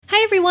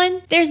Hi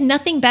everyone! There's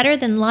nothing better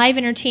than live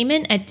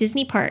entertainment at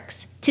Disney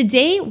parks.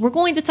 Today, we're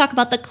going to talk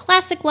about the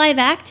classic live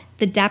act,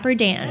 the Dapper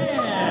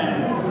Dans.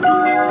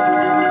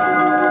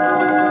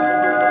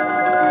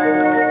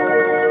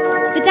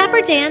 The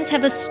Dapper Dans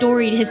have a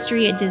storied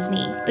history at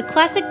Disney. The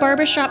classic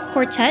barbershop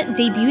quartet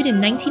debuted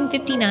in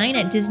 1959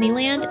 at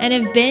Disneyland and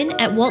have been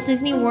at Walt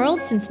Disney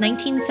World since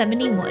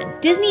 1971.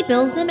 Disney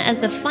bills them as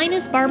the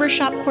finest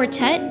barbershop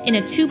quartet in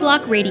a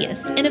 2-block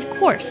radius, and of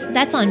course,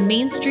 that's on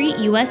Main Street,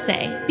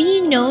 USA.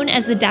 Being known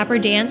as the Dapper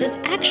Dans is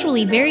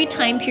actually very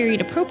time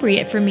period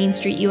appropriate for Main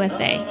Street,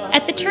 USA.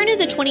 At the turn of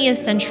the 20th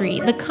century,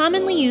 the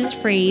commonly used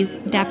phrase,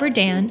 Dapper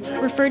Dan,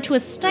 referred to a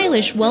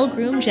stylish,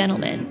 well-groomed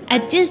gentleman.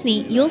 At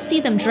Disney, you'll see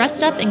them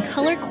dressed up in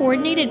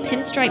color-coordinated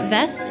pinstripe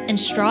vests and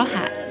straw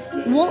hats.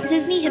 Walt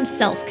Disney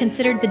himself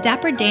considered the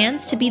Dapper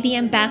Dans to be the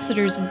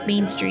ambassadors of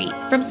Main Street.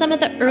 From some of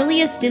the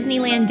earliest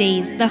Disneyland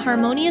days, the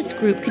harmonious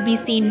group could be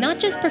seen not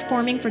just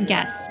performing for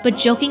guests, but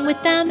joking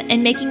with them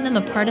and making them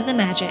a part of the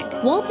magic.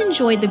 Walt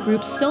enjoyed the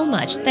group so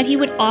much that he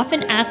would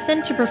often ask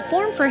them to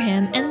perform for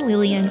him and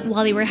Lillian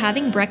while they were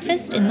having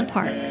breakfast in the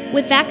park.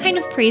 With that kind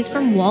of praise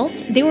from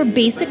Walt, they were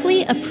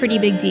basically a pretty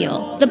big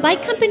deal. The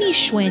bike company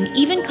Schwinn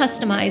even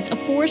customized a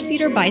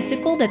 4-seater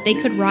bicycle that they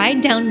could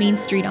ride down Main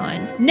Street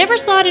on. Never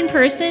saw it in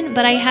person,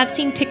 but I have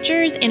seen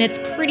pictures and it's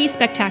pretty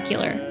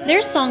spectacular. Their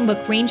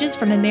songbook ranges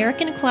from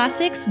American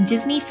classics,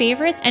 Disney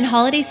favorites, and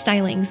holiday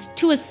stylings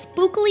to a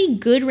spookily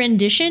good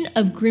rendition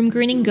of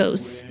Grim-Grinning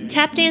Ghosts.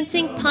 Tap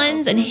dancing,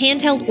 puns, and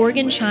handheld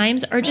organ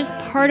chimes are just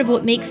part of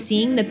what makes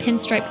seeing the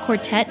Pinstripe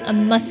Quartet a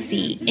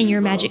must-see in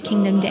your Magic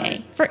Kingdom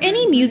day. For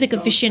any music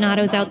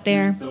aficionados out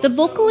there, the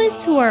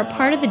vocalists who are a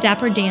part of the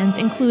Dapper Dans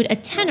include a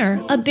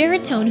tenor, a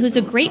baritone who's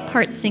a great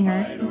part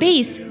singer,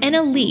 bass, and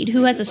a lead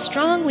who has a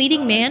strong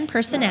leading man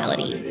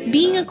personality.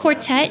 Being a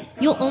quartet,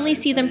 you'll only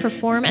see them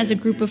perform as a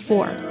group of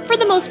 4, for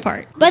the most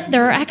part. But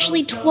there are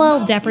actually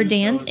 12 Dapper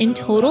Dans in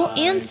total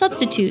and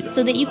substitutes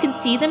so that you can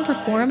see them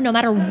perform no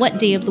matter what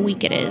day of the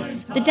week it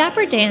is. The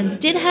Dapper Dans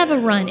did have a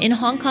run in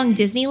Hong Kong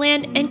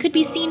Disneyland and could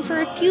be seen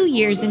for a few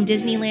years in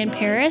Disneyland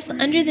Paris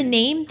under the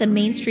name the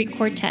Main Street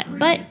Quartet.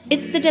 But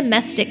it's the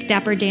domestic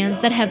Dapper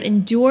Dans that have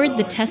endured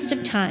the test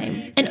of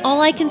time. And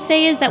all I can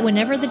say is that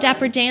whenever the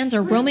Dapper Dans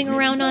are roaming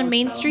around on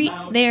Main Street,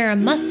 they are a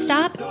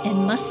must-stop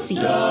and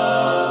must-see.